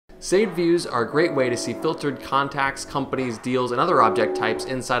Saved views are a great way to see filtered contacts, companies, deals, and other object types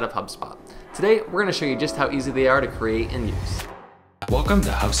inside of HubSpot. Today, we're going to show you just how easy they are to create and use. Welcome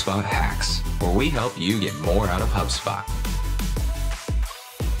to HubSpot Hacks, where we help you get more out of HubSpot.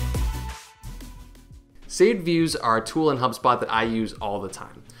 Saved views are a tool in HubSpot that I use all the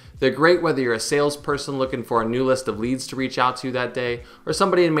time. They're great whether you're a salesperson looking for a new list of leads to reach out to that day, or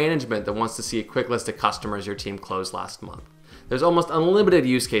somebody in management that wants to see a quick list of customers your team closed last month. There's almost unlimited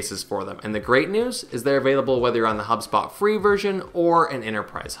use cases for them, and the great news is they're available whether you're on the HubSpot free version or an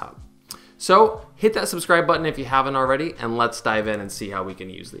enterprise hub. So hit that subscribe button if you haven't already, and let's dive in and see how we can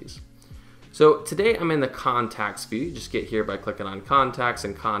use these. So today I'm in the contacts view. You just get here by clicking on contacts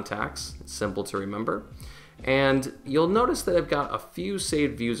and contacts. It's simple to remember. And you'll notice that I've got a few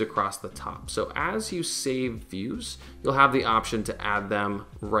saved views across the top. So as you save views, you'll have the option to add them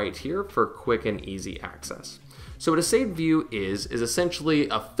right here for quick and easy access. So what a saved view is essentially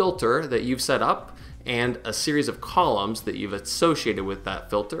a filter that you've set up and a series of columns that you've associated with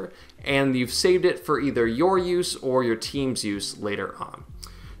that filter, and you've saved it for either your use or your team's use later on.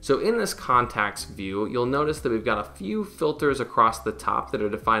 So in this contacts view, you'll notice that we've got a few filters across the top that are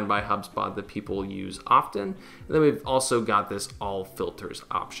defined by HubSpot that people use often. And then we've also got this all filters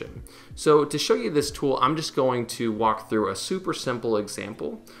option. So to show you this tool, I'm just going to walk through a super simple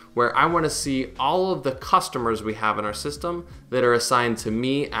example where I want to see all of the customers we have in our system that are assigned to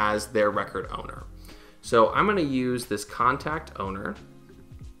me as their record owner. So I'm going to use this contact owner,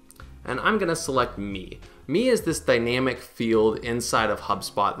 and I'm going to select me. Me is this dynamic field inside of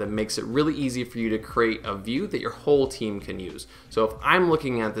HubSpot that makes it really easy for you to create a view that your whole team can use. So if I'm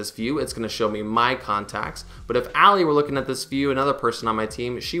looking at this view, it's going to show me my contacts. But if Allie were looking at this view, another person on my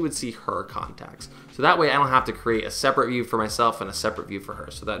team, she would see her contacts. So that way I don't have to create a separate view for myself and a separate view for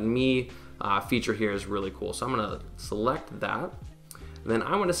her. So that me feature here is really cool. So I'm going to select that. Then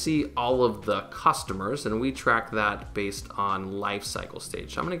I want to see all of the customers, and we track that based on life cycle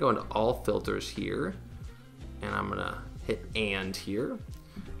stage. So I'm going to go into all filters here, and I'm going to hit and here, and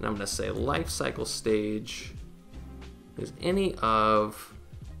I'm going to say life cycle stage is any of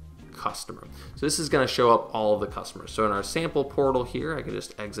customer. So this is going to show up all of the customers. So in our sample portal here, I can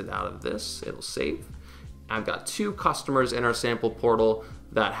just exit out of this, it'll save. I've got 2 customers in our sample portal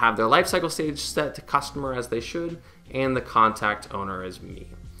that have their life cycle stage set to customer as they should, and the contact owner is me.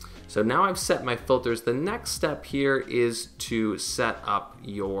 So now I've set my filters. The next step here is to set up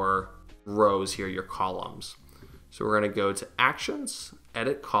your rows here, your columns. So we're going to go to Actions,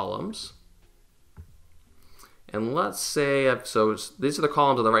 Edit Columns. And let's say, so these are the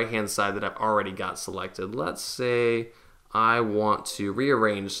columns on the right-hand side that I've already got selected. Let's say I want to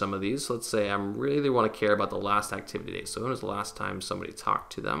rearrange some of these. Let's say I really want to care about the last activity date. So when was the last time somebody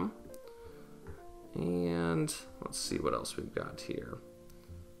talked to them? And let's see what else we've got here.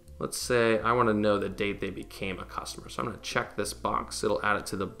 Let's say I want to know the date they became a customer. So I'm going to check this box. It'll add it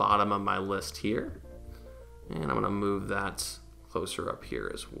to the bottom of my list here. And I'm going to move that closer up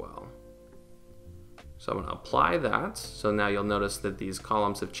here as well. So I'm going to apply that. So now you'll notice that these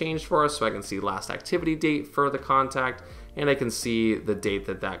columns have changed for us. So I can see last activity date for the contact, and I can see the date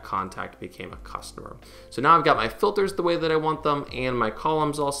that that contact became a customer. So now I've got my filters the way that I want them and my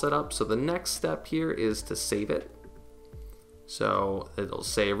columns all set up. So the next step here is to save it. So it'll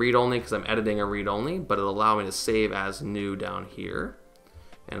say read only because I'm editing a read only, but it'll allow me to save as new down here.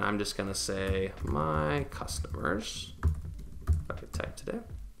 And I'm just going to say my customers, if I could type today.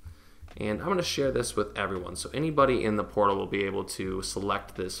 And I'm going to share this with everyone. So anybody in the portal will be able to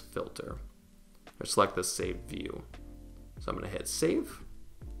select this filter or select this saved view. So I'm going to hit save.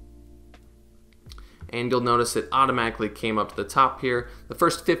 And you'll notice it automatically came up to the top here. The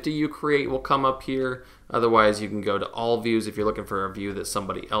first 50 you create will come up here. Otherwise, you can go to all views if you're looking for a view that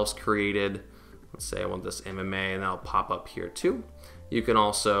somebody else created. Let's say I want this MMA, and that'll pop up here too. You can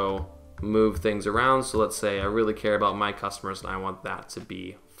also move things around. So let's say I really care about my customers and I want that to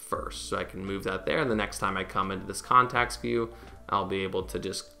be first. So I can move that there. And the next time I come into this contacts view, I'll be able to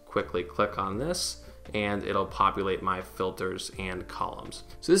just quickly click on this and it'll populate my filters and columns.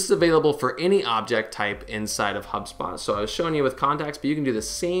 So this is available for any object type inside of HubSpot. So I was showing you with contacts, but you can do the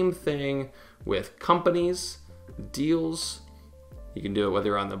same thing with companies, deals. You can do it whether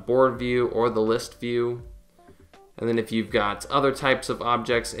you're on the board view or the list view. And then if you've got other types of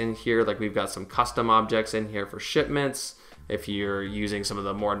objects in here, like we've got some custom objects in here for shipments. if you're using some of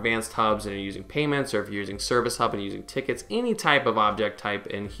the more advanced hubs and you're using payments, or if you're using Service Hub and using tickets, any type of object type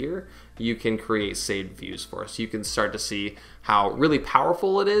in here, you can create saved views for us. You can start to see how really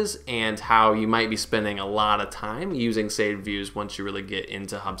powerful it is and how you might be spending a lot of time using saved views once you really get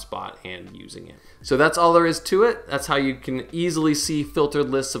into HubSpot and using it. So that's all there is to it. That's how you can easily see filtered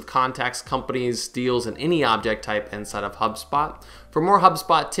lists of contacts, companies, deals, and any object type inside of HubSpot. For more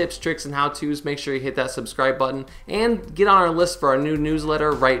HubSpot tips, tricks, and how-tos, make sure you hit that subscribe button and get on our list for our new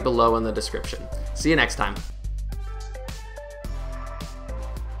newsletter right below in the description. See you next time.